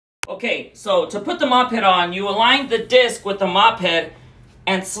Okay, so to put the mop head on, you align the disc with the mop head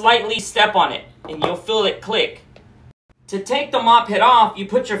and slightly step on it, and you'll feel it click. To take the mop head off, you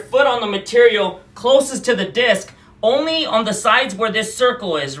put your foot on the material closest to the disc, only on the sides where this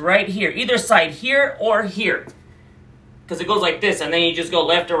circle is, right here. Either side, here or here. Because it goes like this, and then you just go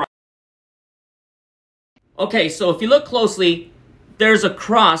left or right. Okay, so if you look closely, there's a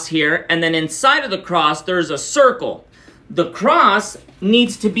cross here, and then inside of the cross, there's a circle. The cross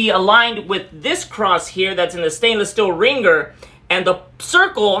needs to be aligned with this cross here that's in the stainless steel ringer, and the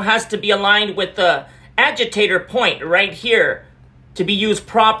circle has to be aligned with the agitator point right here to be used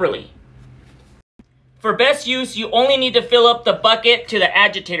properly. For best use, you only need to fill up the bucket to the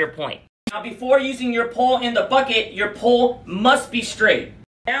agitator point. Now, before using your pole in the bucket, your pole must be straight.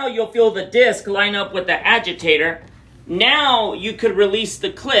 Now you'll feel the disc line up with the agitator. Now you could release the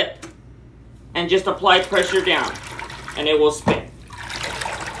clip and just apply pressure down, and it will spin.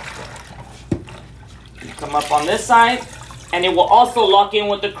 You come up on this side, and it will also lock in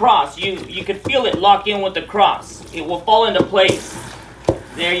with the cross. You can feel it lock in with the cross. It will fall into place.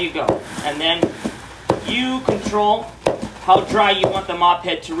 There you go. And then you control how dry you want the mop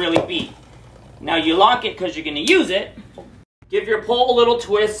head to really be. Now you lock it because you're going to use it. Give your pole a little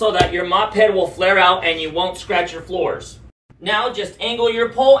twist so that your mop head will flare out and you won't scratch your floors. Now just angle your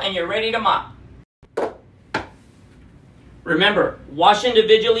pole and you're ready to mop. Remember, wash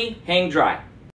individually, hang dry.